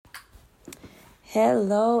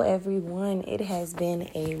Hello, everyone. It has been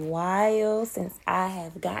a while since I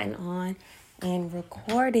have gotten on and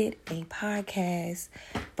recorded a podcast,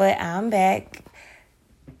 but I'm back.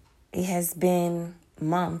 It has been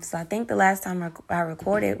months. I think the last time I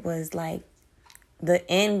recorded was like the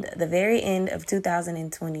very end of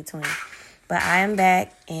 2020. But I am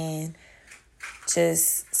back, and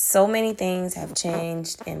just so many things have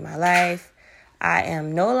changed in my life. I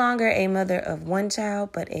am no longer a mother of one child,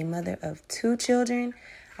 but a mother of two children.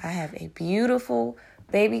 I have a beautiful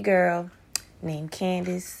baby girl named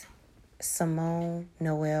Candace Simone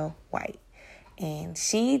Noel White. And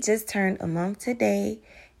she just turned a month today.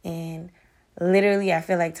 And literally, I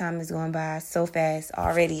feel like time is going by so fast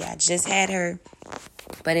already. I just had her,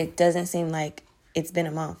 but it doesn't seem like it's been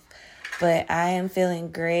a month. But I am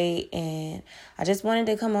feeling great, and I just wanted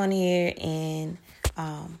to come on here and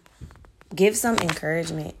give some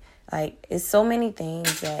encouragement. Like, it's so many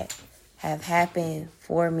things that have happened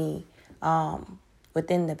for me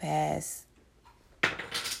within the past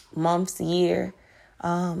months, year.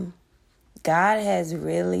 God has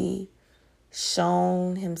really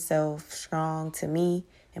shown himself strong to me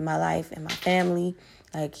in my life and my family.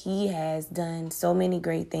 Like, he has done so many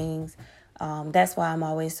great things. That's why I'm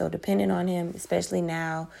always so dependent on him, especially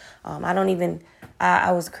now.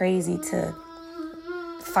 I was crazy to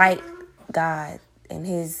fight God and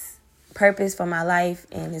his purpose for my life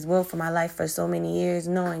and his will for my life for so many years,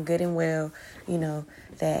 knowing good and well,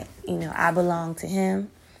 that, I belong to him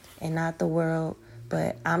and not the world.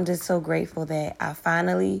 But I'm just so grateful that I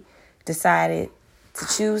finally decided to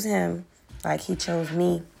choose him like he chose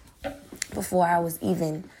me before I was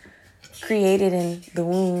even created in the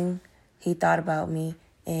womb. He thought about me,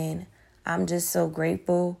 and I'm just so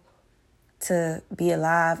grateful to be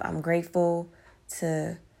alive. I'm grateful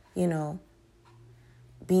to,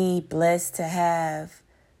 be blessed to have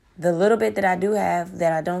the little bit that I do have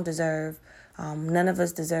that I don't deserve. None of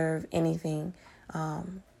us deserve anything.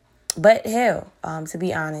 But hell, to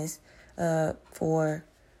be honest, for,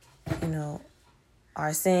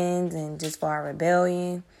 our sins and just for our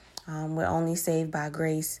rebellion, we're only saved by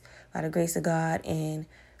grace, by the grace of God, and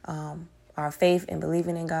our faith and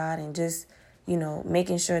believing in God, and just,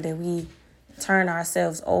 making sure that we turn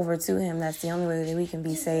ourselves over to him. That's the only way that we can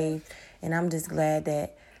be saved. And I'm just glad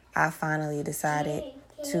that I finally decided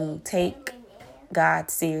to take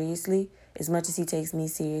God seriously as much as he takes me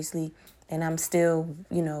seriously. And I'm still,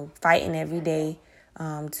 fighting every day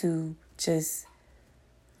to just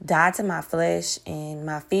die to my flesh and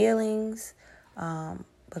my feelings,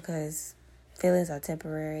 because feelings are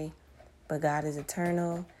temporary, but God is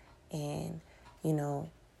eternal. And,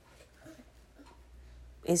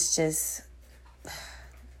 it's just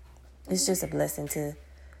a blessing to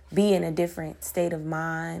be in a different state of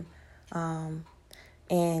mind.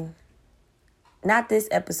 And not this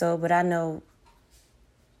episode, but I know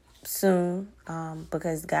soon,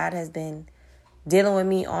 because God has been dealing with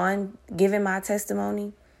me on giving my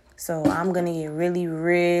testimony. So I'm going to get really,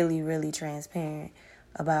 really, really transparent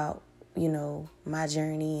about, my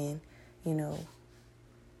journey and,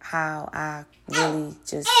 how I really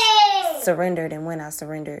just surrendered and when I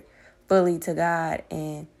surrendered fully to God.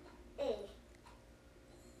 And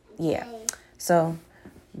yeah. So,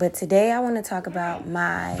 but today I want to talk about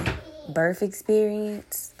my birth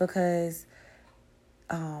experience, because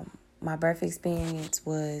my birth experience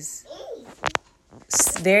was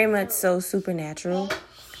very much so supernatural.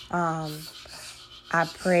 I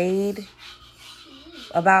prayed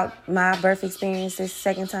about my birth experience this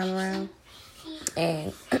second time around,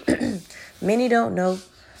 and many don't know,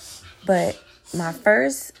 but my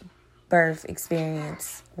first birth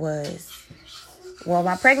experience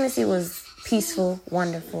my pregnancy was peaceful,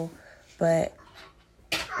 wonderful, but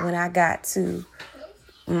when I got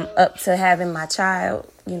up to having my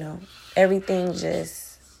child, everything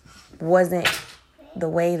just wasn't the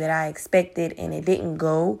way that I expected, and it didn't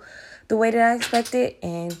go the way that I expected.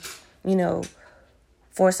 And,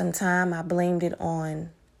 for some time I blamed it on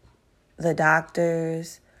the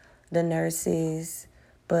doctors, the nurses,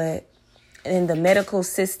 but in the medical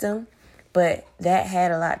system, but that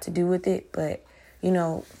had a lot to do with it. But,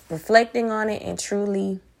 reflecting on it and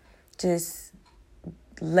truly just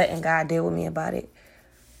letting God deal with me about it,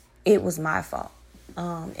 it was my fault.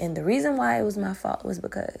 And the reason why it was my fault was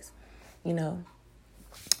because, the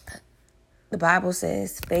Bible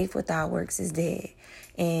says faith without works is dead.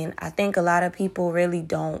 And I think a lot of people really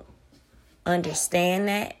don't understand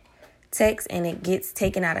that text, and it gets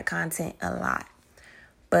taken out of content a lot.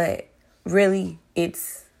 But really,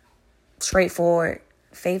 it's straightforward.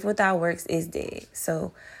 Faith without works is dead.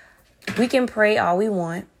 So we can pray all we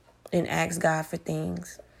want and ask God for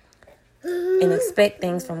things, and expect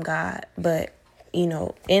things from God. But,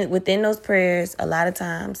 within those prayers, a lot of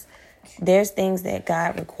times there's things that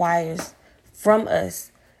God requires from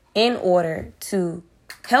us in order to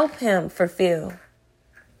help him fulfill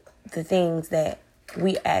the things that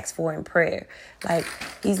we ask for in prayer. Like,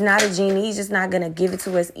 he's not a genie. He's just not going to give it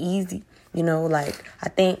to us easy. I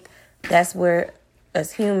think that's where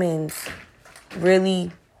us humans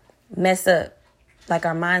really mess up. Like,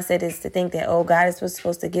 our mindset is to think that, God is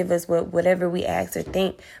supposed to give us whatever we ask or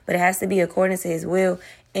think, but it has to be according to his will.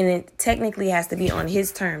 And it technically has to be on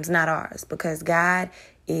his terms, not ours, because God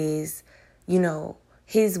is,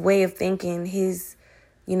 his way of thinking, his,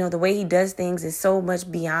 the way he does things is so much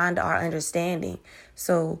beyond our understanding.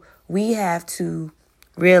 So we have to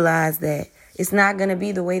realize that it's not going to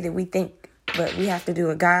be the way that we think, but we have to do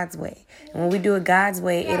it God's way. And when we do it God's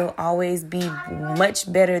way, it'll always be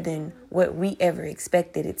much better than what we ever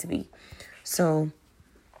expected it to be. So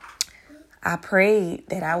I prayed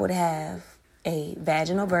that I would have a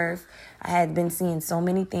vaginal birth. I had been seeing so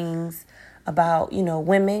many things about,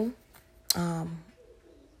 women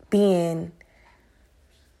being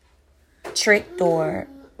tricked or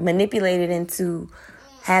manipulated into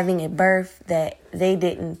having a birth that they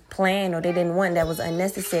didn't plan or they didn't want, that was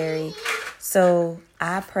unnecessary. So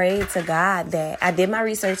I prayed to God that I did my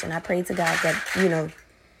research, and I prayed to God that,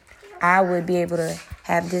 I would be able to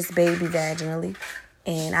have this baby vaginally.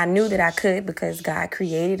 And I knew that I could, because God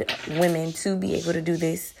created women to be able to do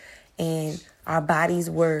this, and our bodies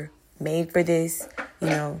were made for this,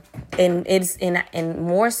 and it's and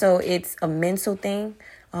more so it's a mental thing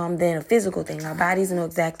than a physical thing. Our bodies know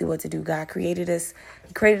exactly what to do. God created us.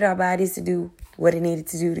 He created our bodies to do what it needed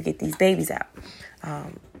to do to get these babies out.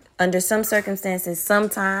 Under some circumstances,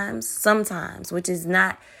 sometimes, which is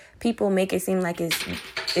not, people make it seem like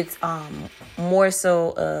it's more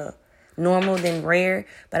so normal than rare,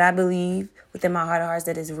 but I believe within my heart of hearts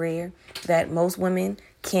that it's rare, that most women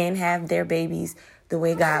can have their babies the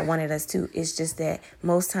way God wanted us to. It's just that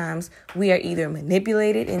most times we are either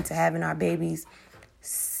manipulated into having our babies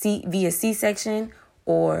via C-section,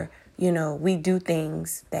 or we do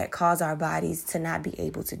things that cause our bodies to not be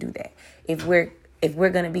able to do that, if we're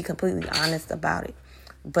going to be completely honest about it.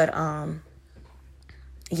 But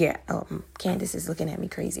Candace is looking at me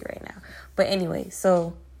crazy right now. But anyway,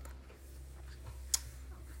 so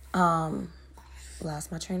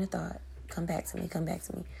lost my train of thought. Come back to me.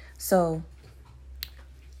 So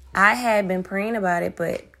I had been praying about it,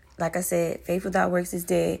 but like I said, faith without works is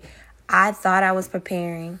dead. I thought I was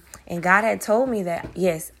preparing, and God had told me that,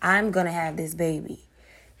 yes, I'm going to have this baby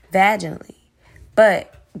vaginally.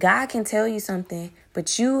 But God can tell you something,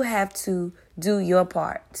 but you have to do your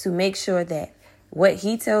part to make sure that what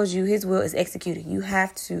he tells you, his will, is executed. You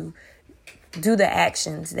have to do the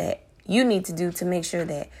actions that you need to do to make sure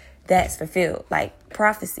that that's fulfilled, like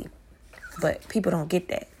prophecy. But people don't get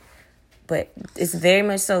that. But it's very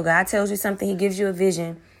much so. God tells you something. He gives you a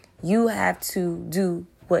vision. You have to do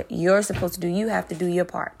what you're supposed to do. You have to do your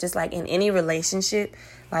part. Just like in any relationship,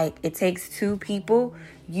 like it takes two people.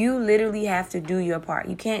 You literally have to do your part.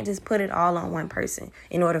 You can't just put it all on one person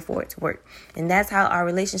in order for it to work. And that's how our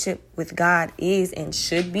relationship with God is and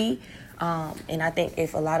should be. And I think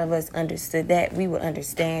if a lot of us understood that, we would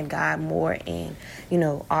understand God more, and,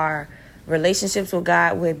 our relationships with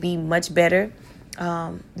God would be much better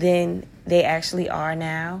than they actually are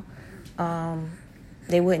now.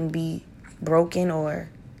 They wouldn't be broken, or,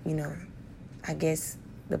 I guess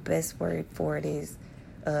the best word for it is,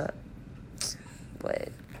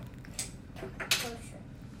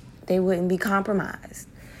 they wouldn't be compromised.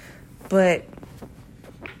 But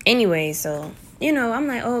anyway, so, I'm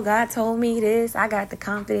like, God told me this. I got the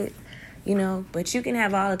confidence, but you can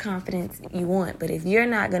have all the confidence you want. But if you're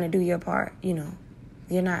not going to do your part,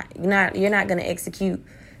 you're not going to execute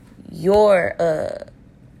your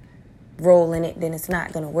role in it, then it's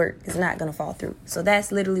not going to work. It's not going to fall through. So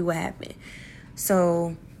that's literally what happened.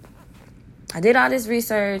 So I did all this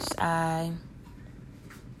research. I,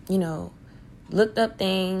 looked up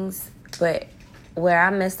things, but where I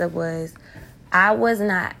messed up was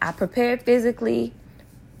I prepared physically.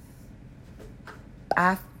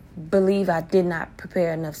 I believe I did not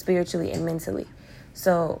prepare enough spiritually and mentally.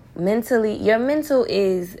 So mentally, your mental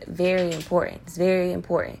is very important. It's very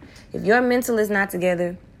important. If your mental is not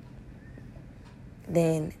together,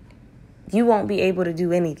 then you won't be able to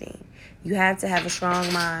do anything. You have to have a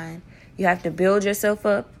strong mind. You have to build yourself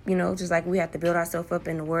up, just like we have to build ourselves up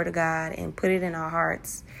in the Word of God and put it in our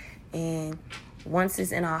hearts. And once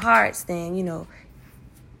it's in our hearts, then,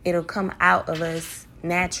 it'll come out of us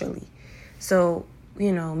naturally. So,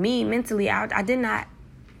 me mentally, I did not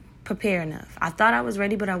prepare enough. I thought I was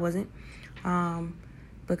ready, but I wasn't.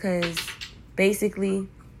 Because basically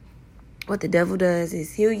what the devil does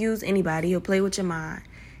is he'll use anybody. He'll play with your mind,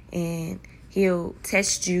 and he'll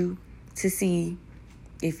test you to see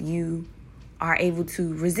if you are able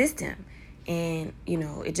to resist him. And,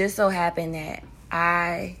 it just so happened that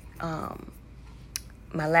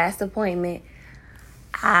my last appointment,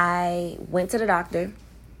 I went to the doctor.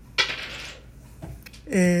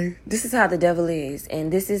 And this is how the devil is.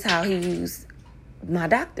 And this is how he used my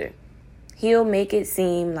doctor. He'll make it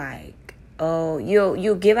seem like, oh,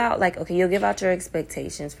 you'll give out you'll give out your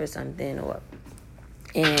expectations for something,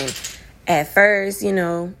 and at first,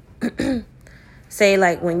 say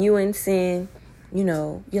like when you in sin,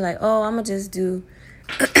 you're like, oh, I'm gonna just do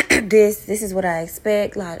this is what I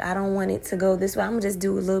expect. Like, I don't want it to go this way. I'm gonna just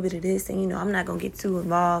do a little bit of this, and I'm not gonna get too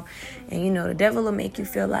involved. And the devil will make you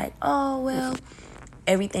feel like, oh, well,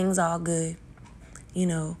 everything's all good.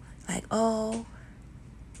 Like, oh,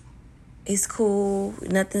 it's cool,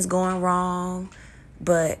 nothing's going wrong.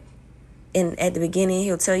 But at the beginning,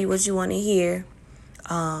 he'll tell you what you want to hear,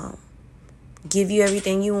 give you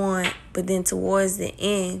everything you want, but then towards the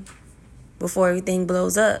end, before everything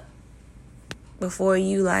blows up, before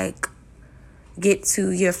you get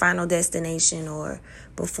to your final destination, or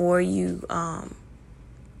before you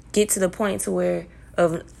get to the point to where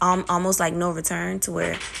of almost like no return, to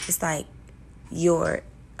where it's like you're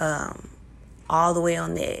all the way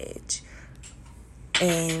on the edge,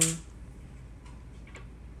 and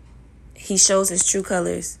he shows his true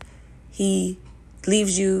colors. He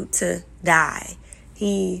leaves you to die.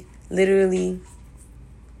 He literally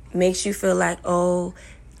makes you feel like, oh,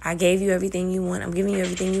 I gave you everything you want. I'm giving you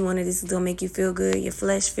everything you wanted. This is going to make you feel good. Your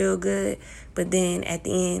flesh feel good. But then at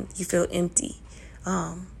the end, you feel empty.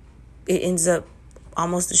 It ends up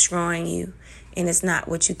almost destroying you. And it's not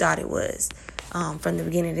what you thought it was. From the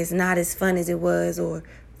beginning, it's not as fun as it was, or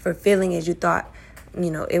fulfilling as you thought.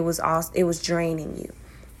 It was draining you.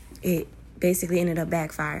 It basically ended up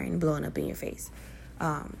backfiring, blowing up in your face.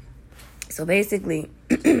 So basically,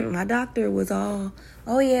 my doctor was all,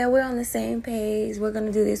 oh yeah, we're on the same page. We're going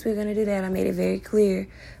to do this. We're going to do that. I made it very clear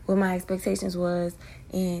what my expectations was.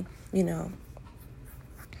 And,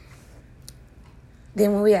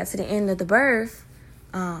 then when we got to the end of the birth,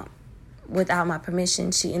 without my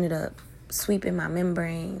permission, she ended up sweeping my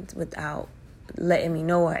membranes without letting me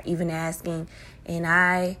know or even asking. And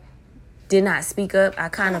I did not speak up. I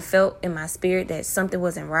kind of felt in my spirit that something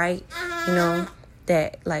wasn't right,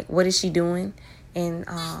 that like, what is she doing? And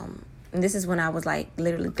this is when I was like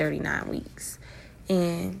literally 39 weeks.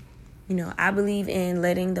 And, I believe in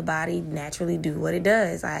letting the body naturally do what it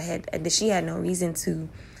does. She had no reason to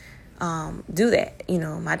do that.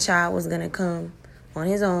 My child was going to come on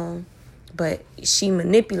his own, but she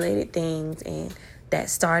manipulated things, and that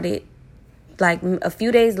started like a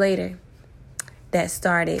few days later. I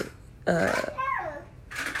started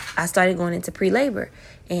going into pre-labor,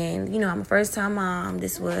 and I'm a first-time mom.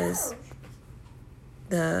 This was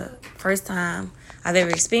the first time I've ever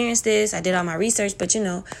experienced this. I did all my research, but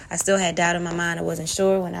I still had doubt in my mind. I wasn't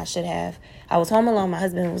sure when I should have. I was home alone. My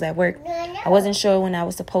husband was at work. I wasn't sure when I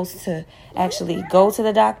was supposed to actually go to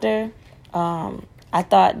the doctor. I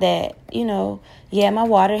thought that, my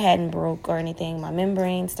water hadn't broke or anything. My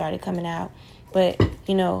membrane started coming out. But,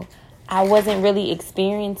 I wasn't really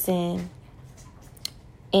experiencing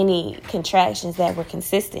any contractions that were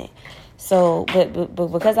consistent. So, but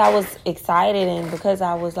because I was excited, and because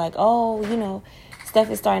I was like, oh, stuff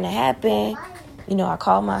is starting to happen, I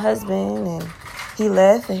called my husband, and he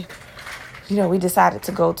left, and, we decided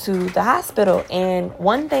to go to the hospital. And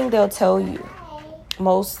one thing they'll tell you,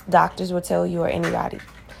 most doctors will tell you, or anybody,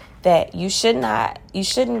 that you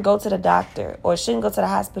shouldn't go to the doctor or shouldn't go to the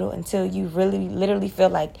hospital until you really literally feel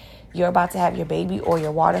like you're about to have your baby, or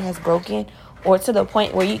your water has broken, or to the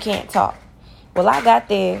point where you can't talk. Well, I got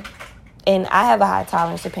there, and I have a high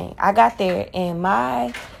tolerance to pain. I got there, and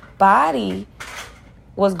my body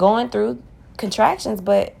was going through contractions,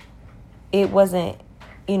 but it wasn't,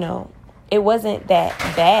 it wasn't that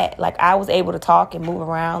bad. Like, I was able to talk and move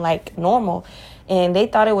around like normal. And they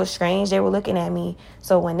thought it was strange. They were looking at me.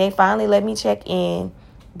 So when they finally let me check in,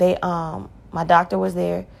 my doctor was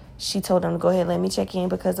there. She told them to go ahead and let me check in,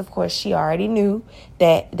 because, of course, she already knew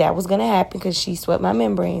that was going to happen, because she swept my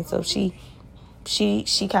membrane. So she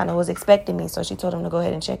kind of was expecting me. So she told them to go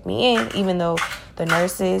ahead and check me in, even though the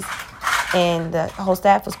nurses and the whole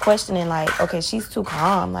staff was questioning, like, okay, she's too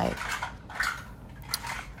calm. Like,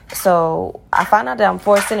 so I found out that I'm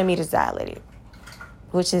 4 centimeters dilated,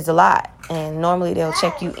 which is a lot. And normally they'll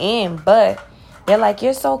check you in, but they're like,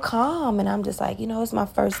 you're so calm. And I'm just like, it's my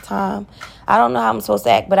first time. I don't know how I'm supposed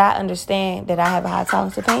to act, but I understand that I have a high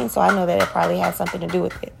tolerance to pain. So I know that it probably has something to do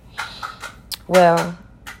with it. Well,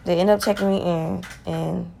 they end up checking me in.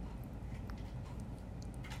 And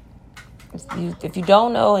if you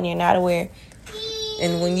don't know and you're not aware,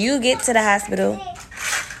 and when you get to the hospital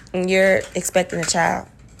and you're expecting a child,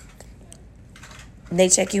 they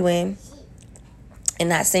check you in and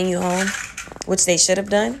not send you home, which they should have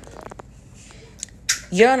done.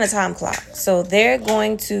 You're on a time clock. So they're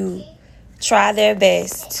going to try their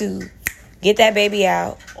best to get that baby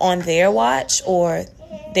out on their watch, or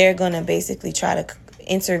they're going to basically try to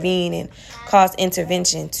intervene and cause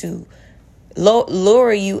intervention to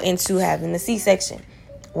lure you into having a C-section,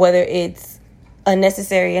 whether it's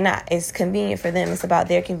unnecessary or not. It's convenient for them. It's about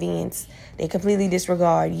their convenience. They completely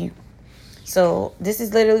disregard you. So this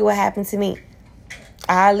is literally what happened to me.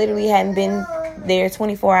 I literally hadn't been there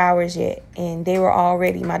 24 hours yet, and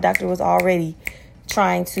my doctor was already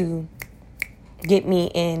trying to get me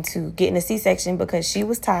into getting a C-section because she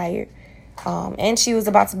was tired, and she was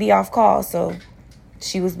about to be off call, so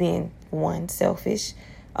she was being selfish,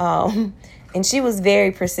 and she was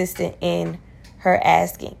very persistent in her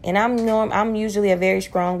asking. And I'm usually a very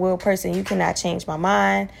strong-willed person. You cannot change my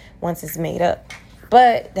mind once it's made up.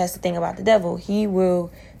 But that's the thing about the devil. He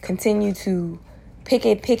will continue to pick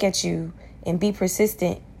at you and be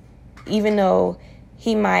persistent, even though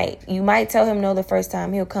you might tell him no the first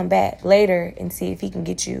time. He'll come back later and see if he can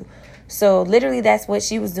get you. So literally that's what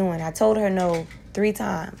she was doing. I told her no 3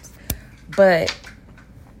 times. But,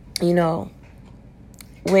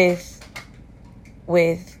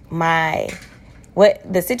 with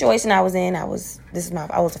the situation I was in, I was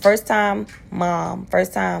the first time mom,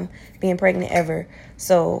 first time being pregnant ever.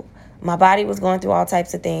 So my body was going through all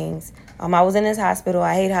types of things. I was in this hospital.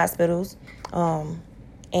 I hate hospitals.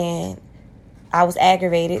 And I was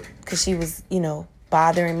aggravated because she was,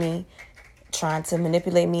 bothering me, trying to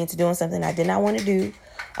manipulate me into doing something I did not want to do.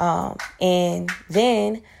 And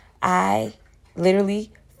then I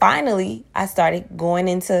finally, I started going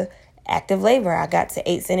into active labor. I got to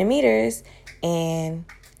 8 centimeters and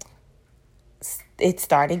it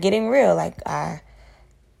started getting real. Like I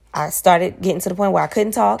started getting to the point where I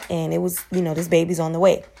couldn't talk, and it was, this baby's on the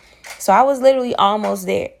way. So I was literally almost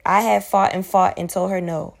there. I had fought and told her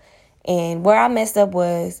no. And where I messed up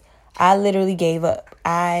was I literally gave up.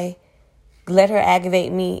 I let her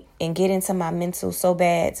aggravate me and get into my mental so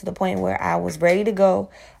bad to the point where I was ready to go.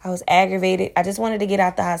 I was aggravated. I just wanted to get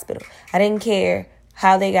out the hospital. I didn't care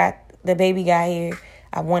how the baby got here.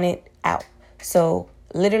 I wanted out. So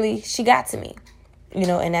literally she got to me,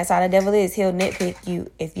 and that's how the devil is. He'll nitpick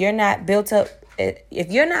you. If you're not built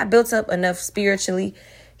up enough spiritually,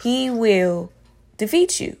 he will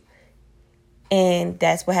defeat you. And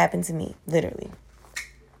that's what happened to me, literally.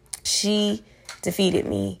 She defeated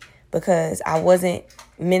me because I wasn't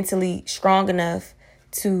mentally strong enough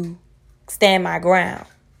to stand my ground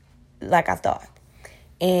like I thought.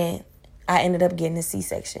 And I ended up getting a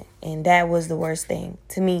C-section. And that was the worst thing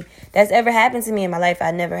to me that's ever happened to me in my life.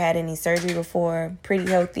 I never had any surgery before, pretty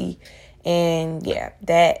healthy. And yeah,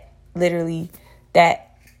 that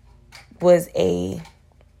was a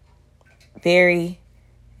very,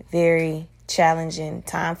 very challenging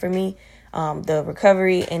time for me. The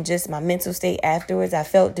recovery and just my mental state afterwards, I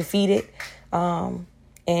felt defeated. And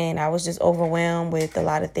I was just overwhelmed with a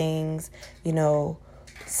lot of things,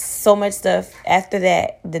 so much stuff. After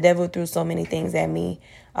that, the devil threw so many things at me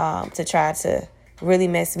to try to really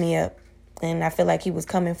mess me up. And I feel like he was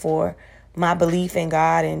coming for my belief in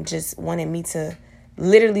God and just wanted me to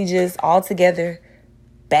literally just altogether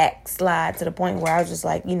backslide to the point where I was just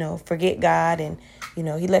like, forget God. And,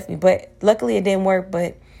 he left me. But luckily it didn't work.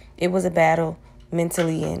 But it was a battle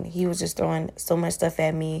mentally. And he was just throwing so much stuff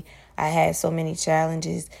at me. I had so many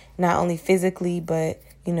challenges, not only physically, but,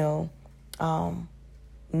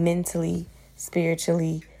 mentally,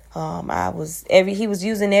 spiritually. He was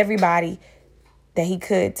using everybody that he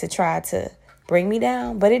could to try to bring me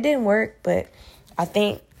down, but it didn't work. But I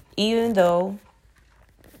think even though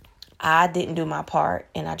I didn't do my part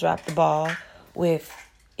and I dropped the ball with,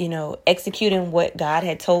 executing what God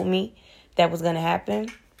had told me that was going to happen,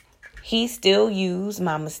 he still used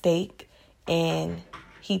my mistake, and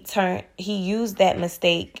he used that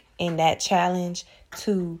mistake and that challenge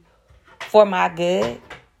for my good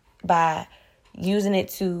by using it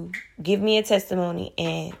to give me a testimony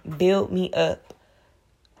and build me up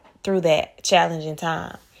through that challenging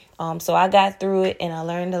time. So I got through it and I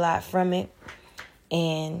learned a lot from it.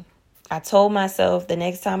 And I told myself the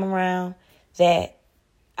next time around that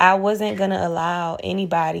I wasn't going to allow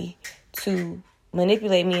anybody to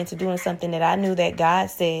manipulate me into doing something that I knew that God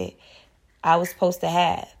said I was supposed to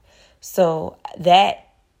have. So that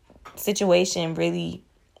situation really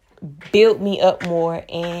built me up more,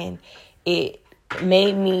 and it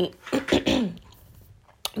made me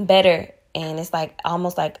better. And it's like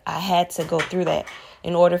almost like I had to go through that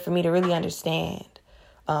in order for me to really understand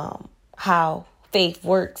how faith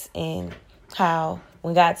works, and how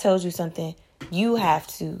when God tells you something, you have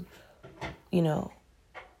to,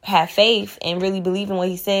 have faith and really believe in what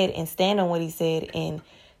he said and stand on what he said. And,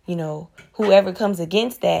 whoever comes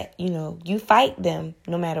against that, you fight them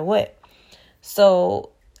no matter what. So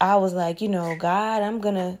I was like,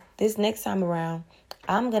 God, this next time around,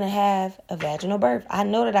 I'm going to have a vaginal birth. I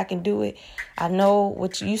know that I can do it. I know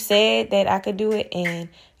what you said that I could do it. And,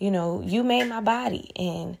 you made my body.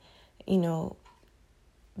 And,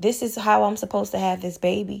 this is how I'm supposed to have this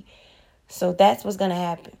baby. So that's what's going to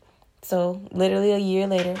happen. So literally a year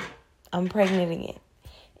later, I'm pregnant again.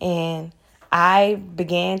 And I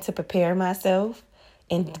began to prepare myself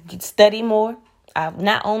and study more.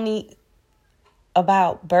 Not only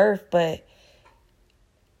about birth, but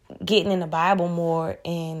getting in the Bible more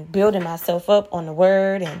and building myself up on the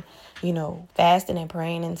word, and, fasting and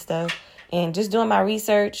praying and stuff, and just doing my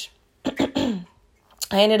research. I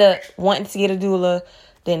ended up wanting to get a doula.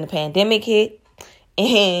 Then the pandemic hit,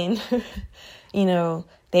 and,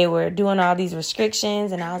 they were doing all these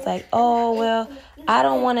restrictions, and I was like, oh, well, I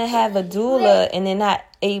don't want to have a doula and then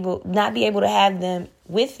not be able to have them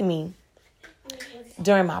with me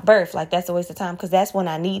during my birth. Like, that's a waste of time, because that's when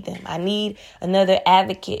I need them. I need another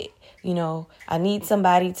advocate. I need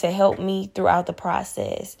somebody to help me throughout the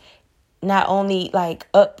process, not only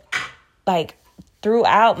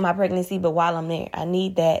throughout my pregnancy, but while I'm there. I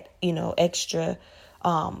need that, extra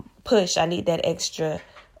push. I need that extra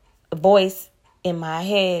voice in my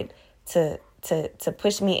head to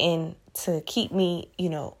push me in, to keep me,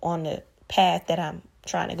 on the path that I'm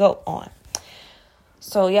trying to go on.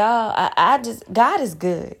 So y'all, God is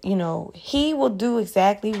good. He will do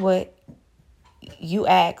exactly what you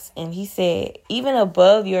ask. And he said, even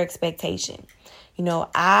above your expectation.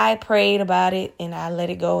 I prayed about it, and I let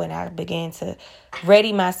it go, and I began to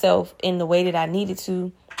ready myself in the way that I needed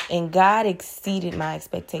to. And God exceeded my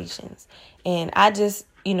expectations. And I just,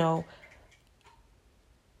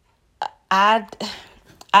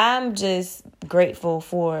 I'm just grateful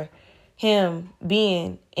for him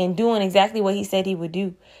being and doing exactly what he said he would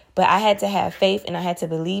do. But I had to have faith, and I had to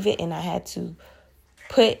believe it, and I had to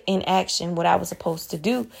put in action what I was supposed to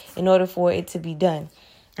do in order for it to be done.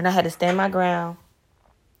 And I had to stand my ground.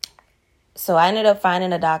 So I ended up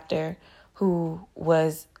finding a doctor who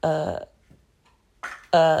was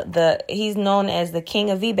he's known as the king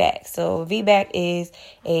of VBAC. So VBAC is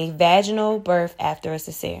a vaginal birth after a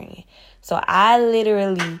cesarean. So I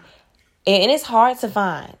literally, and it's hard to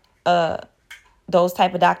find those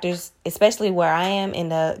type of doctors, especially where I am in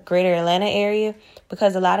the greater Atlanta area,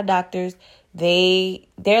 because a lot of doctors,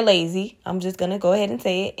 they're lazy. I'm just going to go ahead and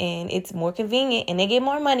say it. And it's more convenient, and they get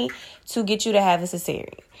more money to get you to have a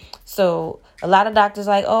cesarean. So a lot of doctors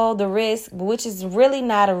like, oh, the risk, which is really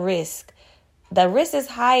not a risk. The risk is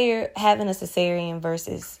higher having a cesarean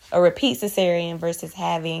versus a repeat cesarean versus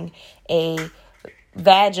having a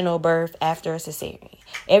vaginal birth after a cesarean.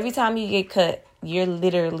 Every time you get cut, you're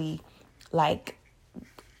literally like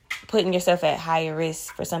putting yourself at higher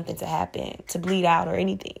risk for something to happen, to bleed out or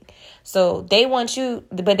anything. So they want you,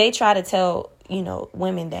 but they try to tell,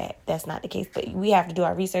 women that that's not the case. But we have to do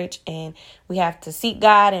our research, and we have to seek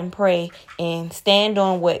God and pray and stand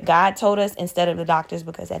on what God told us instead of the doctors,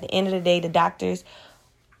 because at the end of the day, the doctors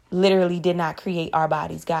literally did not create our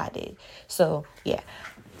bodies. God did. So, yeah.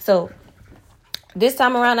 So this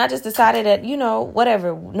time around, I just decided that,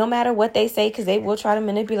 whatever, no matter what they say, because they will try to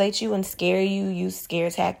manipulate you and scare you, use scare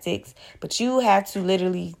tactics, but you have to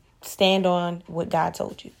literally stand on what God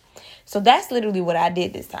told you. So that's literally what I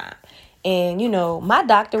did this time. And, my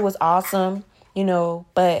doctor was awesome,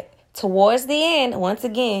 but towards the end, once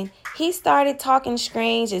again, he started talking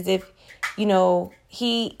strange as if,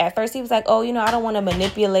 at first he was like, oh, I don't want to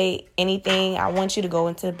manipulate anything. I want you to go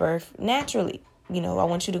into birth naturally. I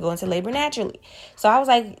want you to go into labor naturally. So I was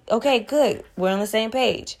like, okay, good. We're on the same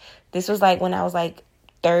page. This was like when I was like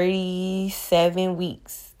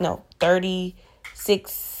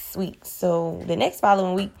 36 weeks. So the next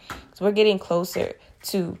following week, so we're getting closer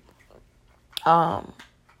to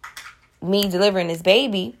me delivering this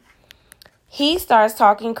baby. He starts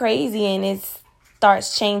talking crazy, and it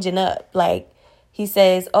starts changing up. Like, he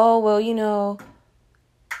says, oh, well,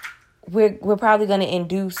 we're probably going to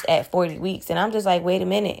induce at 40 weeks. And I'm just like, wait a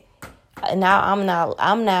minute. now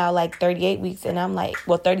I'm now like 38 weeks, and I'm like,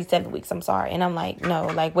 well, 37 weeks, I'm sorry. And I'm like, no,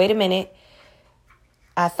 like, wait a minute.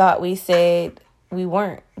 I thought we said we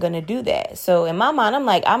weren't going to do that. So in my mind, I'm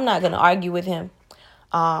like, I'm not going to argue with him.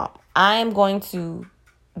 I'm going to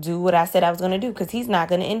do what I said I was going to do, because he's not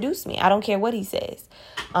going to induce me. I don't care what he says.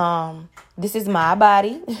 This is my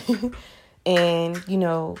body. And, you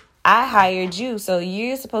know, I hired you, so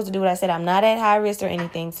you're supposed to do what I said. I'm not at high risk or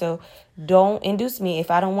anything, so don't induce me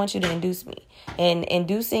if I don't want you to induce me. And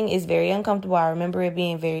inducing is very uncomfortable. I remember it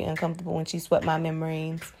being very uncomfortable when she swept my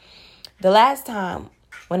membranes. The last time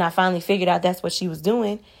when I finally figured out that's what she was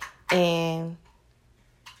doing, and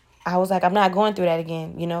I was like, I'm not going through that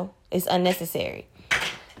again, you know? It's unnecessary.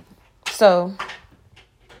 So,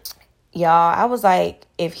 y'all, I was like,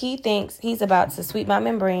 if he thinks he's about to sweep my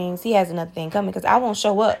membranes, he has another thing coming, because I won't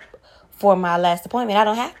show up for my last appointment. I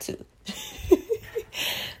don't have to.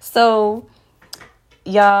 So,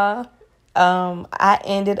 y'all, I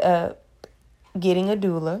ended up getting a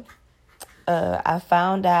doula. I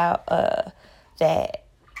found out that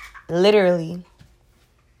literally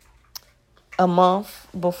a month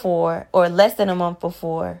before, or less than a month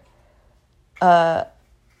before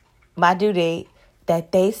my due date,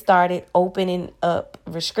 that they started opening up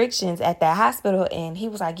restrictions at that hospital. And he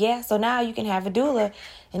was like, yeah, so now you can have a doula.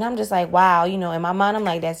 And I'm just like, wow, you know, in my mind, I'm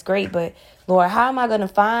like, that's great. But Lord, how am I going to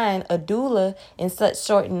find a doula in such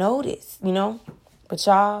short notice, you know? But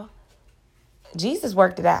y'all, Jesus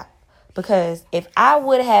worked it out. Because if I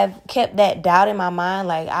would have kept that doubt in my mind,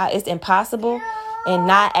 like it's impossible, and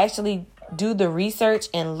not actually do the research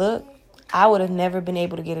and look, I would have never been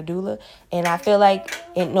able to get a doula. And I feel like,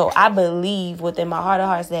 and no, I believe within my heart of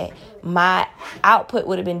hearts that my output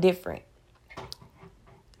would have been different.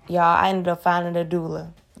 Y'all, I ended up finding a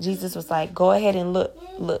doula. Jesus was like, go ahead and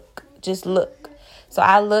look, just look. So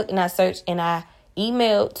I looked and I searched and I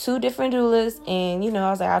emailed 2 different doulas, and, you know,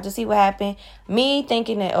 I was like, I'll just see what happened. Me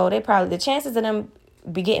thinking that, the chances of them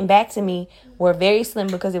be getting back to me were very slim,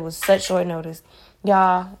 because it was such short notice.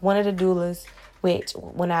 Y'all, one of the doulas, which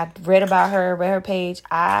when I read her page,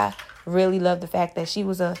 I really loved the fact that she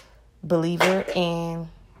was a believer, and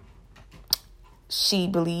she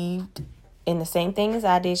believed in the same thing as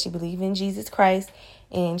I did. She believed in Jesus Christ,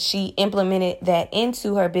 and she implemented that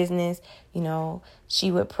into her business. You know, she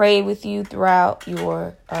would pray with you throughout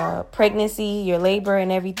your pregnancy, your labor,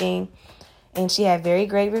 and everything. And she had very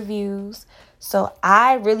great reviews. So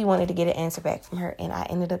I really wanted to get an answer back from her, and I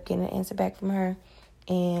ended up getting an answer back from her.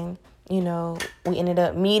 And, you know, we ended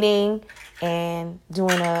up meeting and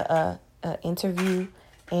doing a interview,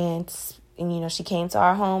 and you know, she came to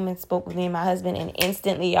our home and spoke with me and my husband, and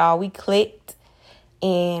instantly, y'all, we clicked.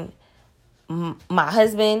 And my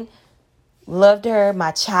husband loved her.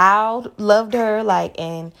 My child loved her. Like,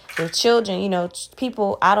 and the children, you know,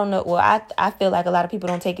 people, I don't know. Well, I feel like a lot of people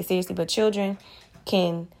don't take it seriously, but children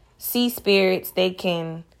can see spirits. They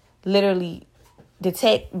can literally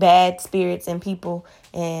detect bad spirits in people.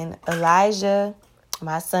 And Elijah,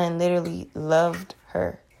 my son, literally loved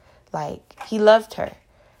her. Like, he loved her.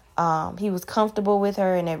 He was comfortable with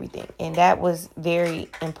her and everything. And that was very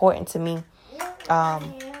important to me.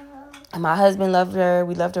 My husband loved her.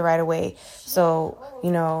 We loved her right away. So,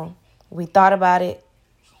 you know, we thought about it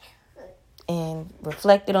and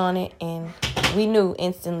reflected on it, and we knew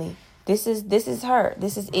instantly, this is her.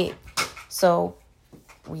 This is it. So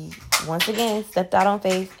we once again stepped out on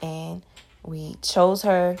faith, and we chose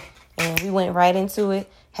her, and we went right into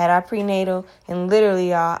it. Had our prenatal, and literally,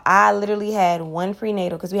 y'all, I literally had 1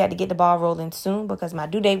 prenatal, because we had to get the ball rolling soon because my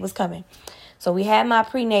due date was coming. So we had my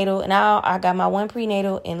prenatal, and now I got my 1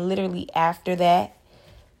 prenatal, and literally after that,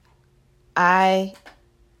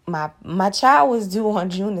 my child was due on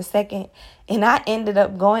June the 2nd, and I ended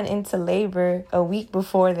up going into labor a week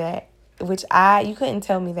before that, which you couldn't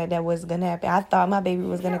tell me that was going to happen. I thought my baby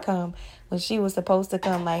was going to come when she was supposed to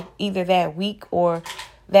come, like either that week or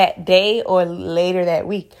that day or later that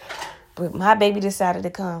week. But my baby decided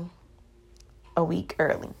to come a week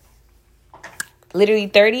early. Literally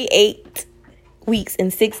 38 weeks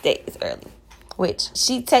and 6 days early, which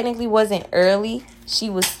she technically wasn't early. She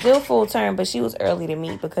was still full term, but she was early to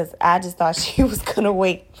me because I just thought she was going to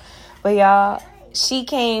wait. But y'all, she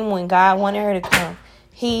came when God wanted her to come.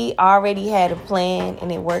 He already had a plan,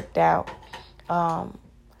 and it worked out.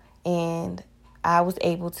 And I was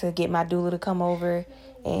able to get my doula to come over,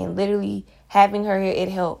 and literally having her here, it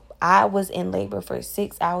helped. I was in labor for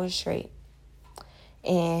 6 hours straight.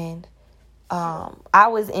 And I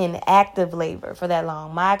was in active labor for that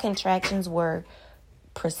long. My contractions were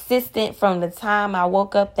persistent from the time I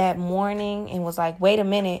woke up that morning and was like, wait a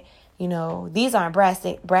minute, you know, these aren't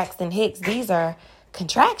Braxton Hicks. These are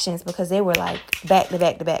contractions because they were like back to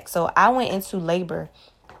back to back. So I went into labor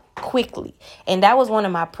quickly. And that was one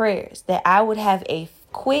of my prayers, that I would have a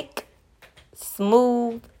quick,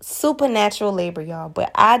 smooth, supernatural labor, y'all.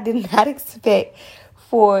 But I did not expect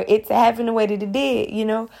for it to happen the way that it did, you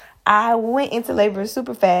know. I went into labor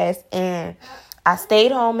super fast, and I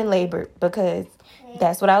stayed home and labored because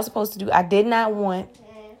that's what I was supposed to do. I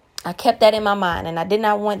kept that in my mind, and I did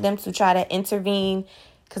not want them to try to intervene,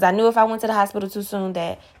 because I knew if I went to the hospital too soon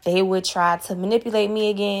that they would try to manipulate me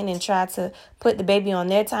again and try to put the baby on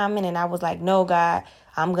their timing. And I was like, no, God,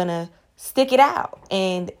 I'm going to stick it out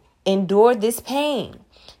and endure this pain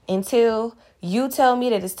until you tell me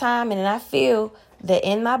that it's time. And then I feel that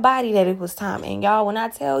in my body that it was time. And y'all, when I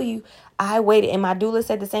tell you, I waited, and my doula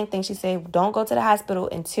said the same thing. She said, don't go to the hospital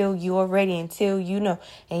until you're ready, until you know.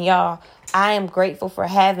 And y'all, I am grateful for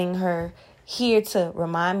having her here to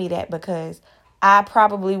remind me that, because I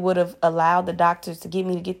probably would have allowed the doctors to get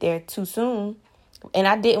me to get there too soon. And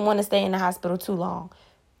I didn't want to stay in the hospital too long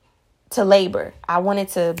to labor. I wanted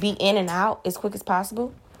to be in and out as quick as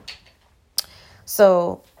possible.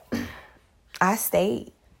 So I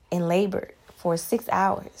stayed and labored for 6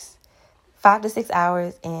 hours, 5 to 6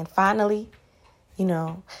 hours. And finally, you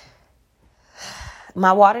know,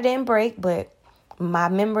 my water didn't break, but my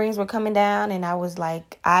membranes were coming down, and I was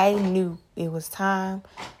like, I knew it was time.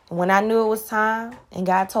 When I knew it was time and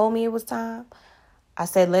God told me it was time, I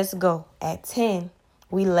said, let's go. At 10,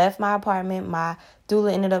 we left my apartment. My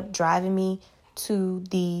doula ended up driving me to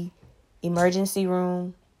the emergency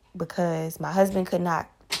room because my husband could not,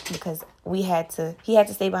 because he had to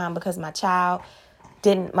stay behind because my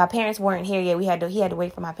parents weren't here yet. He had to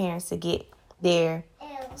wait for my parents to get there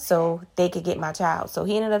so they could get my child. So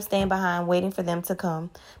he ended up staying behind, waiting for them to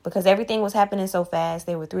come, because everything was happening so fast.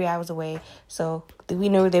 They were 3 hours away. So we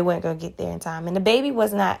knew they weren't going to get there in time. And the baby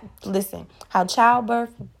was not, listen, how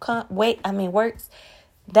childbirth works,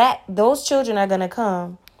 that those children are going to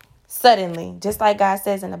come suddenly, just like God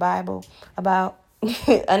says in the Bible about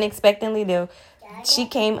unexpectedly. She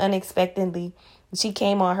came unexpectedly. She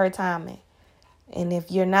came on her timing. And if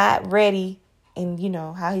you're not ready, and you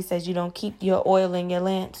know how he says you don't keep your oil in your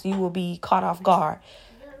lamps, you will be caught off guard.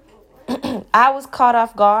 I was caught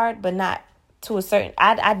off guard, but not to a certain...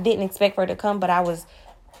 I didn't expect for her to come, but I was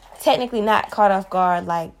technically not caught off guard,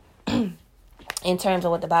 like, in terms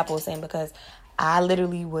of what the Bible was saying, because I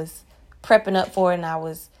literally was prepping up for it, and I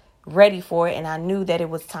was ready for it, and I knew that it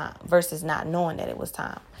was time versus not knowing that it was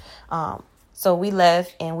time. So we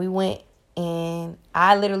left, and we went. And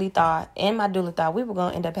I literally thought, and my doula thought, we were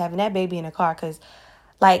going to end up having that baby in the car. Because,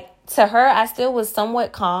 like, to her, I still was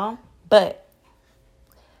somewhat calm. But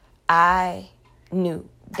I knew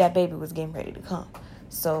that baby was getting ready to come.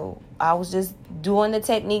 So I was just doing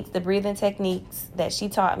the breathing techniques that she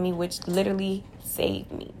taught me, which literally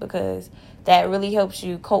saved me. Because that really helps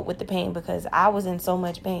you cope with the pain. Because I was in so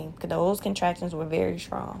much pain. Because those contractions were very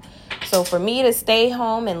strong. So for me to stay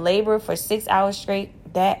home and labor for 6 hours straight,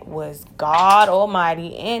 that was God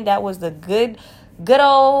Almighty, and that was the good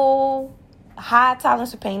old high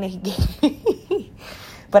tolerance for pain that he gave me.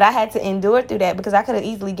 But I had to endure through that, because I could have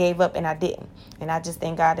easily gave up, and I didn't. And I just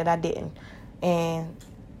thank God that I didn't. And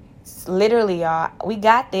literally, y'all, we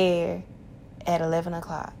got there at 11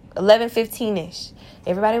 o'clock, 11:15-ish.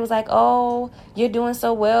 Everybody was like, oh, you're doing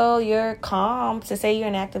so well. You're calm to say you're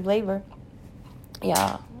in active labor.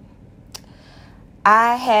 Y'all,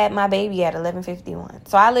 I had my baby at 11:51.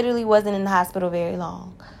 So I literally wasn't in the hospital very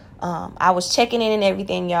long. I was checking in and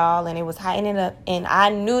everything, y'all, and it was heightening up. And I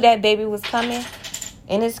knew that baby was coming.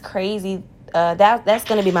 And it's crazy. That's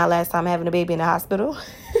going to be my last time having a baby in the hospital.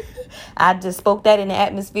 I just spoke that in the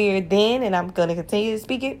atmosphere then, and I'm going to continue to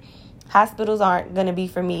speak it. Hospitals aren't going to be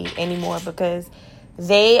for me anymore, because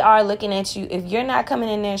they are looking at you. If you're not coming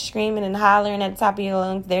in there screaming and hollering at the top of your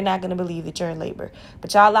lungs, they're not going to believe that you're in labor.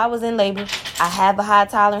 But y'all, I was in labor. I have a high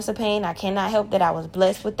tolerance of pain. I cannot help that. I was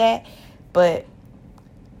blessed with that. But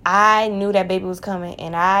I knew that baby was coming,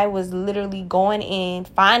 and I was literally going in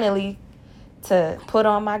finally to put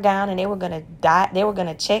on my gown, and they were going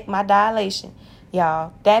to check my dilation.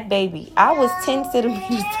 Y'all, that baby, I was 10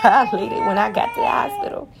 centimeters dilated when I got to the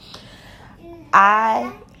hospital.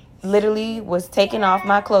 I literally was taking off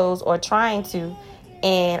my clothes, or trying to,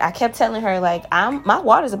 and I kept telling her, like, my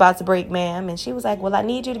water's about to break, ma'am. And she was like, well, I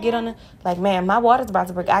need you to get on the, like, ma'am, my water's about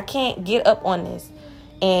to break. I can't get up on this.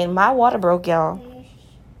 And my water broke, y'all.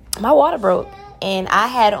 My water broke, and I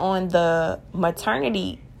had on the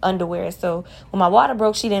maternity underwear. So when my water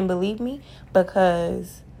broke, she didn't believe me,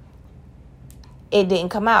 because it didn't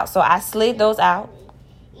come out. So I slid those out,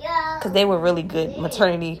 because they were really good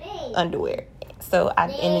maternity underwear.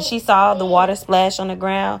 And then she saw the water splash on the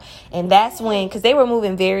ground. And that's when, because they were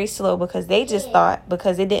moving very slow, because they just thought,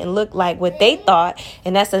 because it didn't look like what they thought.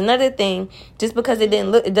 And that's another thing. Just because it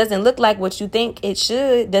doesn't look like what you think it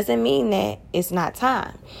should, doesn't mean that it's not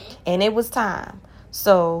time. And it was time.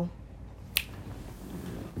 So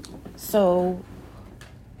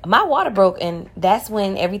my water broke, and that's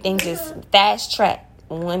when everything just fast tracked.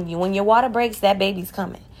 When your water breaks, that baby's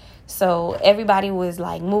coming. So everybody was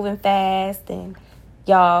like moving fast, and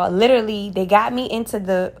y'all, literally, they got me into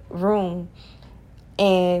the room,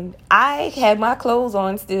 and I had my clothes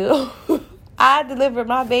on still. I delivered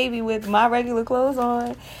my baby with my regular clothes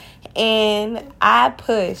on, and I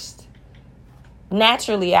pushed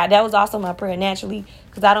naturally. That was also my prayer, naturally,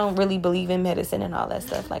 because I don't really believe in medicine and all that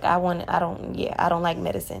stuff. Like I don't like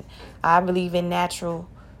medicine. I believe in naturally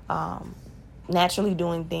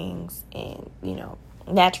doing things, and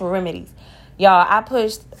natural remedies. Y'all, I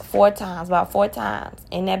pushed about four times,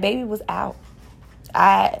 and that baby was out.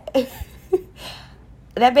 That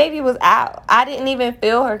baby was out. I didn't even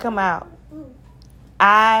feel her come out.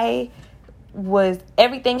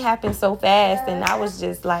 Everything happened so fast, and I was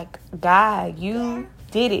just like, God, you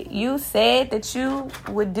did it. You said that you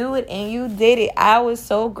would do it, and you did it. I was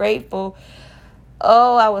so grateful.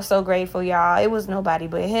 Oh, I was so grateful, y'all. It was nobody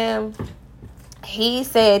but him. He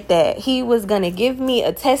said that he was going to give me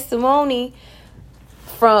a testimony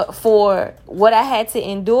for what I had to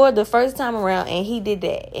endure the first time around, and he did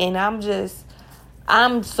that. And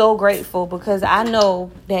I'm so grateful, because I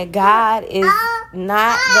know that God is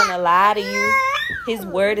not going to lie to you. His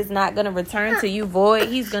word is not going to return to you void.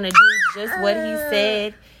 He's going to do just what he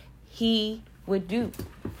said he would do.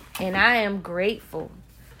 And I am grateful.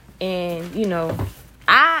 And,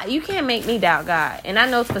 you can't make me doubt God. And I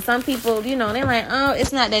know for some people, they're like, oh,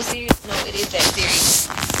 it's not that serious. No, it is that serious.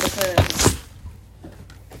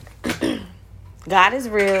 Because God is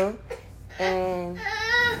real. And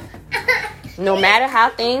no matter how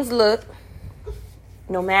things look,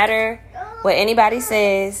 no matter what anybody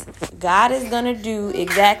says, God is going to do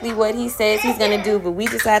exactly what he says he's going to do. But we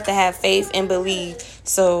just have to have faith and believe.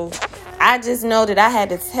 So I just know that I had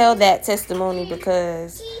to tell that testimony,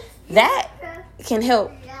 because that can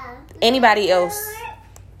help anybody else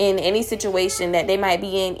in any situation that they might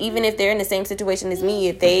be in, even if they're in the same situation as me.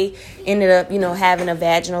 If they ended up, having a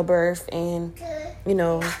vaginal birth, and,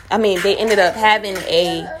 they ended up having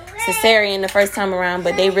a cesarean the first time around,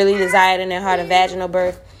 but they really desired in their heart a vaginal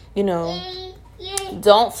birth,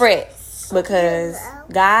 don't fret, because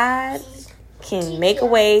God can make a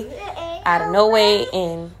way out of no way,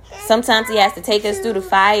 and sometimes he has to take us through the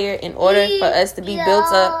fire in order for us to be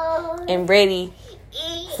built up and ready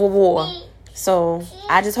for war. So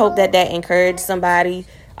I just hope that encouraged somebody.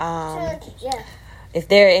 If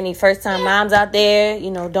there are any first-time moms out there,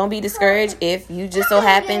 don't be discouraged if you just so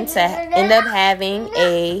happen to end up having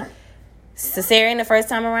a cesarean the first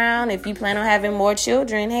time around. If you plan on having more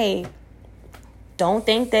children, hey, don't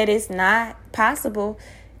think that it's not possible.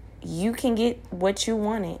 You can get what you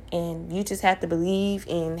wanted, and you just have to believe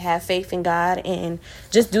and have faith in God, and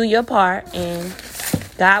just do your part, and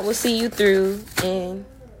God will see you through, and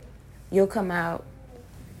you'll come out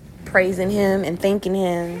praising him and thanking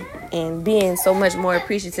him and being so much more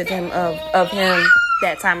appreciative of him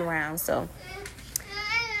that time around. So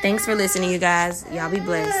thanks for listening, you guys. Y'all be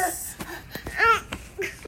blessed.